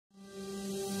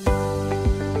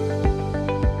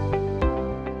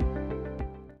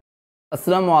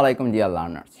আসসালামু আলাইকুম dear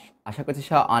learners. আশা করছি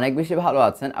সবাই অনেক বেশি ভালো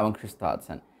আছেন এবং সুস্থ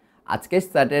আছেন। আজকের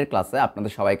স্যাটের ক্লাসে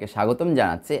আপনাদের সবাইকে স্বাগতম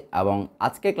জানাচ্ছি এবং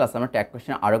আজকের ক্লাসে আমরা ট্যাগ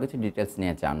কোশ্চেন আরও কিছু ডিটেলস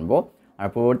নিয়ে জানবো। আর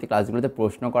পরবর্তী ক্লাসগুলোতে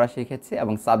প্রশ্ন করা শিখেছি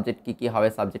এবং সাবজেক্ট কী হবে,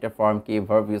 সাবজেক্টের ফর্ম কী,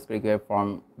 ভার্ব ইউজ করে কীভাবে ফর্ম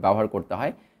ব্যবহার করতে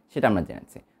হয় সেটা আমরা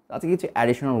জেনেছি। তো আজকে কিছু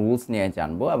অ্যাডিশনাল রুলস নিয়ে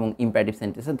জানবো এবং ইম্পারেটিভ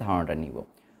সেন্টেন্সের ধারণাটা নিব।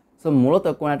 সো মূলত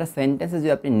কোনো একটা সেন্টেন্সে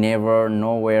যদি আপনি নেভার,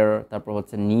 নোওয়্যার, তারপর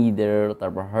হচ্ছে নিদার,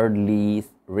 তারপর hardly,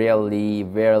 really,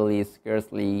 ভেয়ারলি,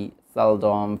 scarcely,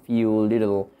 seldom, few,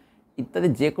 little ইত্যাদি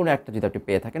যে কোনো একটা যদি আপনি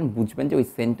পেয়ে থাকেন, বুঝবেন যে ওই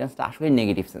সেন্টেন্সটা আসলে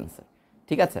নেগেটিভ সেন্সের।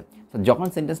 ঠিক আছে? তো যখন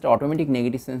সেন্টেন্সটা অটোমেটিক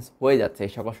নেগেটিভ সেন্স হয়ে যাচ্ছে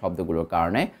এই সকল শব্দগুলোর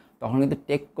কারণে, তখন কিন্তু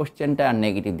টেক কোশ্চেনটা আর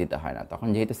নেগেটিভ দিতে হয় না। তখন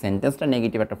যেহেতু সেন্টেন্সটা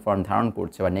নেগেটিভ একটা ফর্ম ধারণ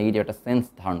করছে বা নেগেটিভ একটা সেন্স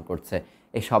ধারণ করছে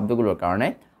এই শব্দগুলোর কারণে,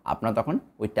 আপনার তখন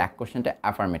ওই ট্যাগ কোশ্চেনটা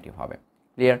অ্যাফার্মেটিভ হবে।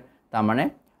 ক্লিয়ার? তার মানে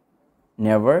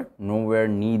never, nowhere,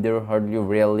 neither, hardly,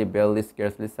 really, barely,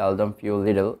 scarcely, seldom, few,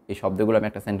 little এই শব্দগুলো আমি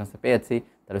একটা সেন্টেন্সে পেয়েছি,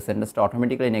 তাহলে সেন্টেন্সটা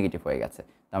অটোমেটিক্যালি নেগেটিভ হয়ে গেছে।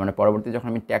 তার মানে পরবর্তী যখন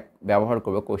আমি ট্যাগ ব্যবহার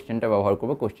করবো, কোশ্চেনটা ব্যবহার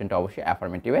করবো, কোশ্চেনটা অবশ্যই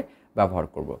অ্যাফার্মেটিভে ব্যবহার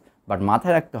করব। বাট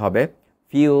মাথায় রাখতে হবে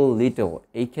ফিউ, লিটল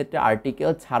এই ক্ষেত্রে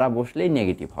আর্টিকেল ছাড়া বসলেই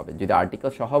নেগেটিভ হবে। যদি আর্টিকেল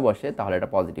সহ বসে তাহলে এটা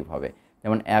পজিটিভ হবে।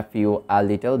 যেমন অ্যা few, a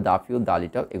little, the few, the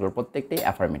little এগুলোর প্রত্যেকটাই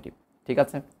অ্যাফার্মেটিভ। ঠিক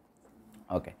আছে?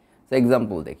 ওকে, সো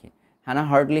এক্সাম্পল দেখি। হ্যানা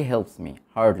হার্ডলি হেল্পস মি,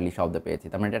 হার্ডলি শব্দ পেয়েছি,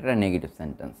 তার মানে এটা একটা নেগেটিভ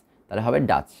সেন্টেন্স, তাহলে হবে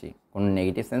ডাজ শি। কোনো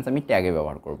নেগেটিভ সেন্স আমি ট্যাগে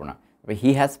ব্যবহার করবো না। তবে হি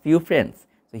হ্যাজ ফিউ ফ্রেন্ডস,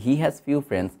 তো হি হ্যাজ ফিউ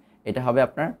ফ্রেন্ডস এটা হবে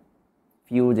আপনার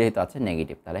ফিউ যেহেতু আছে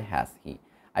নেগেটিভ, তাহলে has he.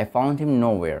 I found him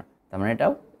nowhere, তার মানে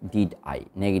এটাও ডিড আই,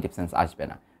 নেগেটিভ সেন্স আসবে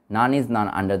না। নান is none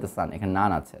under the sun, এখানে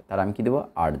নান আছে, তাহলে আমি কী দেবো?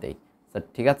 আর দেই। সো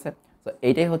ঠিক আছে? সো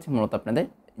এইটাই হচ্ছে মূলত আপনাদের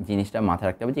জিনিসটা মাথায়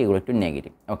রাখতে হবে যে এগুলো একটু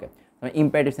নেগেটিভ। ওকে,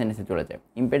 ইম্পারেটিভ সেন্টেন্সে চলে যায়।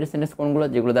 ইম্পারেটিভ সেন্টেন্স কোনগুলো?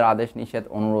 যেগুলো দ্বারা আদেশ, নিষেধ,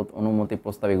 অনুরোধ, অনুমতি,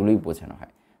 প্রস্তাব এগুলোই বোঝানো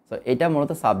হয়। সো এটা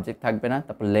মূলত সাবজেক্ট থাকবে না,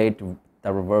 তারপর লেট,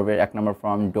 তারপর ভার্বের 1 নম্বর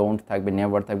ফর্ম, ডোন্ট থাকবে,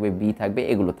 নেভার থাকবে, বি থাকবে,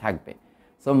 এগুলো থাকবে।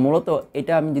 সো মূলত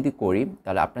এটা আমি যদি করি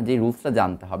তাহলে আপনার যে রুলসটা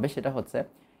জানতে হবে সেটা হচ্ছে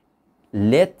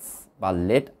লেটস বা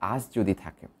লেট আস যদি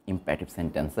থাকে ইম্পারেটিভ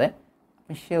সেন্টেন্সে,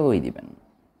 আপনি সেওই দিবেন।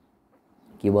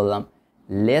 কি বললাম?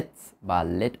 লেটস বা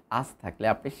লেট আস থাকলে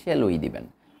আপনি শেলই দিবেন।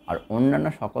 আর অন্যান্য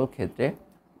সকল ক্ষেত্রে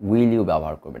উইল ইউ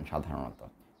ব্যবহার করবেন সাধারণত।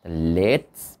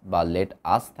 লেটস বা লেট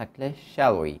আস থাকলে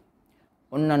শ্যালই,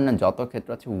 অন্যান্য যত ক্ষেত্র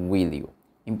আছে উইল ইউ।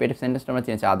 ইম্পারেটিভ সেন্টেন্সটা আমরা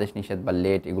চিনেছি আদেশ, নিষেধ বা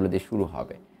লেট এগুলো দিয়ে শুরু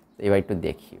হবে। তো এবার একটু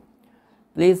দেখি।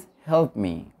 Please help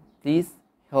me, please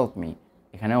help me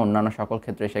এখানে অন্যান্য সকল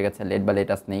ক্ষেত্রে এসে গেছে, লেট বা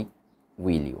লেটাস নেই,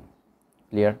 উইল ইউ।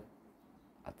 ক্লিয়ার?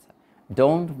 আচ্ছা,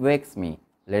 ডোন্ট ওয়েক্স মি,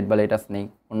 লেট বা লেটাস নেই,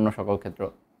 অন্য সকল ক্ষেত্র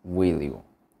will you.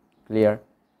 Clear?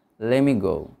 Let me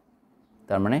go,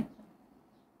 তার মানে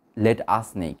লেট আস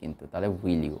নেই কিন্তু, তাহলে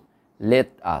উইল ইউ।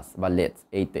 লেট আস বা লেটস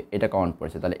এইতে এটা কাউন্ট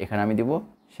পড়েছে, তাহলে এখানে আমি দিব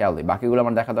শ্যাল ইউ। বাকিগুলো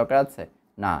আমার দেখা দরকার আছে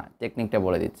না, টেকনিকটা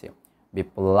বলে দিচ্ছি। বি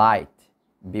পোলাইট,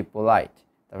 বি পোলাইট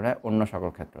তারপরে অন্য সকল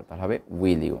ক্ষেত্র, তাহলে হবে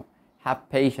উইল ইউ। হ্যাভ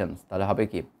পেশেন্স, তাহলে হবে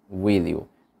কি? Will you.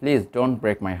 Please don't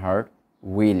break my heart,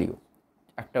 will you.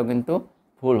 একটাও কিন্তু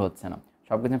ভুল হচ্ছে না,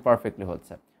 সব কিছু পারফেক্টলি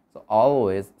হচ্ছে। So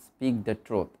always speak the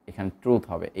truth, এখানে ট্রুথ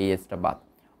হবে, এই এসটা বাদ।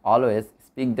 Always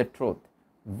speak the truth,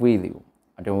 will you.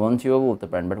 এটা ওয়ান্ট ইউ বলতে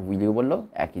পারেন, বাট উইল ইউ বললেও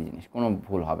একই জিনিস, কোনো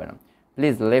ভুল হবে না।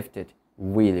 Please left it,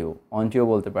 will you. Want you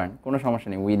বলতে পারেন, কোনো সমস্যা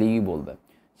নেই, উইল ইউ বলবে।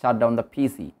 Shut down the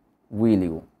PC, will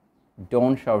you.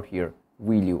 Don't shout here,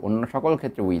 will you. অন্য সকল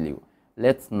ক্ষেত্রে উইল ইউ।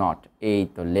 লেটস নট, এই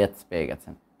তো লেটস পেয়ে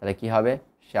গেছেন, তাহলে কী হবে?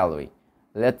 Shall we.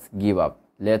 Let's give up,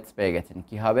 let's পেয়ে গেছেন,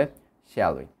 কী হবে?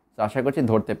 Shall we. তো আশা করছি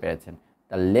ধরতে পেরেছেন।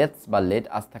 তা লেটস বা লেট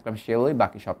আস থাকলাম শ্যাল উই,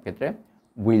 বাকি সব ক্ষেত্রে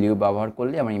উইল ইউ ব্যবহার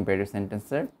করলে আমার ইম্পারেটিভ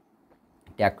সেন্টেন্সের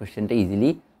ট্যাগ কোশ্চেনটা ইজিলি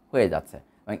হয়ে যাচ্ছে।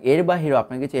 এবং এর বাহিরেও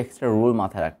আপনাকে কিছু এক্সট্রা রুল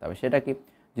মাথায় রাখতে হবে। সেটা কি?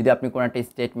 যদি আপনি কোনো একটা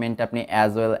স্টেটমেন্ট আপনি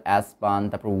অ্যাজ ওয়েল অ্যাজ পান,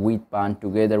 তারপর উইথ পান,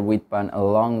 টুগেদার উইথ পান,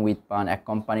 অলং উইথ পান,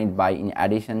 accompanied by, in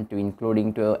addition to, including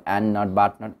two, and not,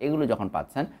 but not এগুলো যখন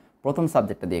পাচ্ছেন, প্রথম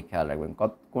সাবজেক্টটা দিয়ে খেয়াল রাখবেন।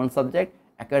 কোন সাবজেক্ট?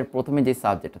 একেবারে প্রথমে যে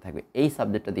সাবজেক্টটা থাকবে এই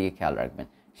সাবজেক্টটা দিয়ে খেয়াল রাখবেন।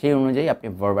 সেই অনুযায়ী আপনি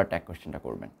ভার্ব আর ট্যাগ কোশ্চেনটা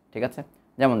করবেন। ঠিক আছে?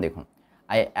 যেমন দেখুন,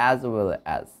 I as well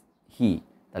as he,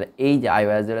 তাহলে এই যে I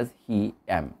as well as he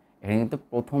অ্যাম, এখানে কিন্তু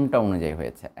প্রথমটা অনুযায়ী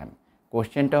হয়েছে অ্যাম।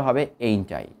 কোশ্চেনটাও হবে এইন্ট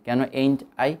আই। কেন এইন্ট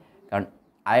আই? কারণ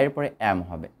আয়ের পরে অ্যাম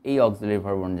হবে, এই অক্সিলারি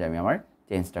ভার্ব অনুযায়ী আমি আমার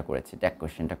চেঞ্জটা করেছি, ট্যাগ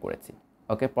কোশ্চেনটা করেছি।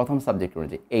 ওকে, প্রথম সাবজেক্ট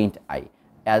অনুযায়ী ain't I.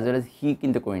 As well as হি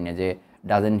কিন্তু করি না যে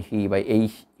ডাজেন্ট হি বা এই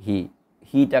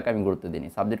হিটাকে আমি গুরুত্ব দিইনি।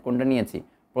 সাবজেক্ট কোনটা নিয়েছি?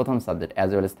 প্রথম সাবজেক্ট। অ্যাজ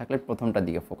ওয়েল এজ থাকলে প্রথমটার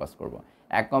দিকে ফোকাস করবো।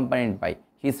 Accompanied by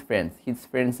his friends, his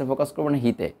ফ্রেন্ডসে focus করবো না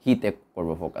হিতে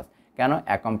করবো ফোকাস। কেন?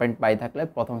 অ্যাকম্পানিড বাই থাকলে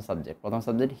প্রথম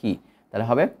সাবজেক্ট হি, তাহলে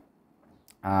হবে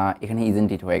এখানে ইজেন্ট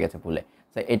ইট হয়ে গেছে ভুলে।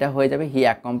 সো এটা হয়ে যাবে হি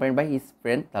অ্যাকম্পানিড বাই হিজ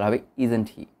ফ্রেন্ড, তাহলে হবে ইজেন্ট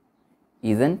হি।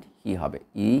 ইজেন্ট হি হবে,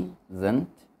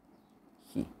 ইজেন্ট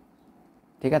হি।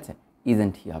 ঠিক আছে?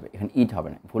 ইজেন্ট হি হবে, এখানে ইট হবে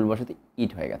না, ভুলবশত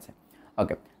ইট হয়ে গেছে।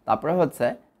 ওকে, তারপরে হচ্ছে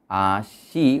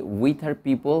she with her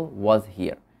people was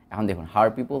here. এখন দেখুন হার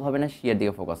পিপল হবে না, শি এর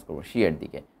দিকে ফোকাস করবো, শি এর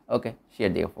দিকে। ওকে, শি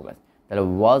এর দিকে ফোকাস, তাহলে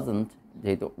ওয়াজন্ট,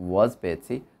 যেহেতু ওয়াজ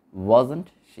পেয়েছি, ওয়াজন্ট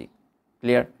শি।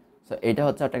 ক্লিয়ার? সো এটা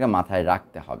হচ্ছে আপনাকে মাথায়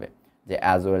রাখতে হবে যে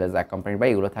as well as accompanied by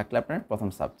এগুলো থাকলে আপনার প্রথম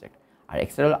সাবজেক্ট। আর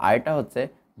এক্সট্রা আরেকটা হচ্ছে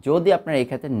যদি আপনার এই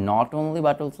ক্ষেত্রে নট অনলি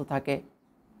বাট অলসো থাকে,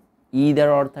 ইদার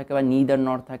অর থাকে বা নিদার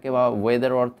নট থাকে বা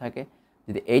ওয়েদার অর থাকে,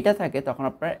 যদি এইটা থাকে তখন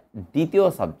আপনার দ্বিতীয়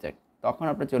সাবজেক্ট, তখন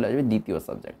আপনার চলে আসবে দ্বিতীয়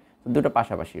সাবজেক্ট। তো দুটো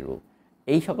পাশাপাশি রুল।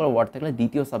 এই সকল ওয়ার্ড থাকলে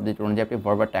দ্বিতীয় সাবজেক্ট অনুযায়ী আপনি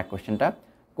ভার্ব আর ট্যাগ কোয়েশ্চেনটা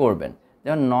করবেন।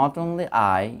 যেমন not only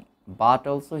I but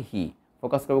also he,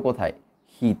 focus করবো কোথায়?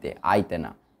 হিতে, আইতে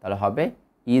না। তাহলে হবে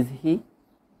ইজ হি।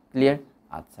 ক্লিয়ার?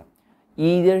 আচ্ছা,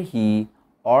 either he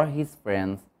or his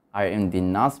friends R in the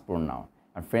নাস প্রোনাউন।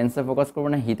 আর ফ্রেন্ডসে ফোকাস করবো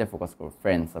না হিতে ফোকাস করবো?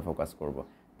 ফ্রেন্ডসে ফোকাস করবো,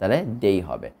 তাহলে দেই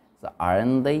হবে। সো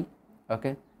আরেন দেই।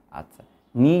 ওকে, আচ্ছা,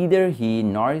 নিদার হি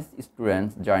নর his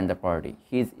students join the party,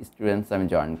 his students আমি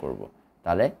জয়েন করবো,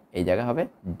 তাহলে এই জায়গায় হবে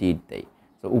ডিড দেই।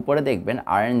 তো উপরে দেখবেন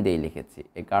আরেন দেই লিখেছি,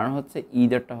 এর কারণ হচ্ছে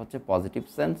ইদারটা হচ্ছে পজিটিভ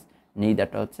সেন্স,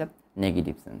 নিদারটা হচ্ছে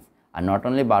negative sense. Are not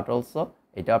only but also,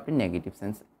 এটা আপনি নেগেটিভ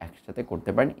সেন্স একসাথে করতে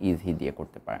পারেন, ইজ হি দিয়ে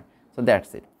করতে পারেন। So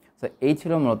that's it. সো এই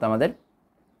ছিল মূলত আমাদের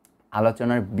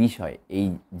আলোচনার বিষয়, এই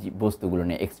বস্তুগুলো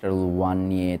নিয়ে, এক্সট্রা রুল 1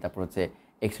 নিয়ে, তারপর হচ্ছে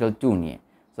এক্সট্রা রুল 2 নিয়ে।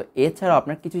 সো এছাড়াও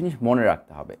আপনার কিছু জিনিস মনে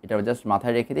রাখতে হবে, এটা জাস্ট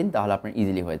মাথায় রেখে দিন, তাহলে আপনার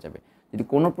ইজিলি হয়ে যাবে। যদি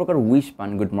কোনো প্রকার উইশ পান,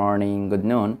 গুড মর্নিং, গুড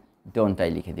নুন, ডোন্ট আই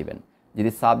লিখে দিবেন। যদি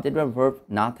সাবজেক্ট বা ভার্ব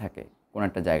না থাকে কোনো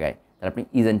একটা জায়গায়, তাহলে আপনি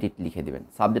ইজেন্ট ইট লিখে দিবেন।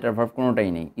 সাবজেক্ট আর ভার্ব কোনোটাই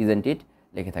নেই, ইজেন্ট ইট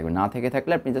লিখে থাকবে। না থেকে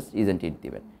থাকলে আপনি জাস্ট ইজেন্ট ইট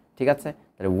দিবেন। ঠিক আছে?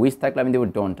 তাহলে উইশ থাকলে আমি দেবো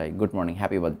don't I, good morning,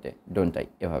 happy birthday, don't I,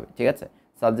 এভাবে। ঠিক আছে?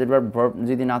 সাবজেক্ট বা ভার্ব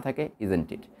যদি না থাকে, isn't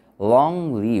it. Long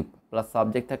live plus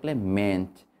subject থাকলে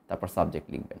মেন্ট, তারপর সাবজেক্ট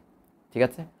লিখবেন। ঠিক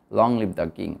আছে? Long live the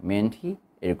king, meant হি,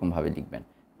 এরকমভাবে লিখবেন।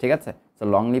 ঠিক আছে? সো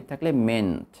লং লিভ থাকলে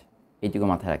মেন্ট, এইটুকু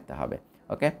মাথায় রাখতে হবে।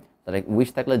 ওকে, তাহলে উইশ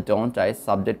থাকলে don't I,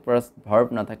 subject plus verb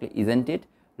না থাকলে isn't it,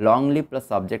 long live plus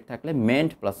subject থাকলে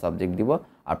মেন্ট প্লাস সাবজেক্ট দিব।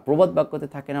 আর প্রবাদ বাক্যতে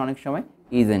থাকে না অনেক সময়,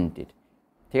 ইজেন্ট ইট।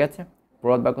 ঠিক আছে?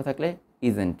 প্রবাদ বাক্য থাকলে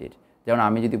ইজেন্ট ইট। যেমন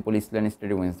আমি যদি বলি student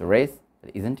study wins the race,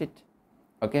 তাহলে ইজেন্ট ইট।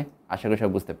 ওকে, আশা করি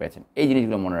সব বুঝতে পেরেছেন। এই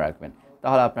জিনিসগুলো মনে রাখবেন,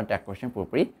 তাহলে আপনার ট্যাগ কোয়েশ্চেন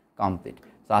পুরোপুরি কমপ্লিট।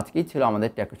 তো আজকেই ছিল আমাদের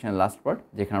ট্যাগ কোয়েশ্চেনের লাস্ট পার্ট,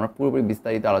 যেখানে আমরা পুরোপুরি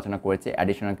বিস্তারিত আলোচনা করেছি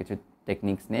অ্যাডিশনাল কিছু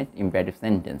টেকনিক্স নিয়ে, ইম্পারেটিভ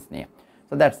সেন্টেন্স নিয়ে।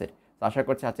 So that's it. তো আশা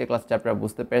করছি আজকের ক্লাসটা আপনারা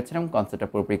বুঝতে পেরেছেন এবং কনসেপ্টটা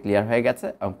পুরোপুরি ক্লিয়ার হয়ে গেছে,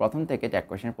 এবং প্রথম থেকে ট্যাগ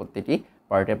কোয়েশ্চেনের প্রত্যেকটি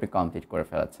পার্টে আপনি কমপ্লিট করে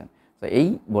ফেলেছেন। তো এই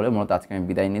বলে মূলত আজকে আমি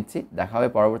বিদায় নিচ্ছি। দেখা হবে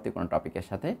পরবর্তী কোনো টপিকের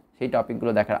সাথে। সেই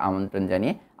টপিকগুলো দেখার আমন্ত্রণ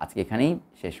জানিয়ে আজকে এখানেই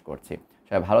শেষ করছি।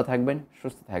 সবাই ভালো থাকবেন,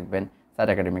 সুস্থ থাকবেন, স্যাট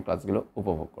একাডেমিক ক্লাসগুলো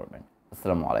উপভোগ করবেন।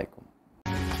 আসসালামু আলাইকুম।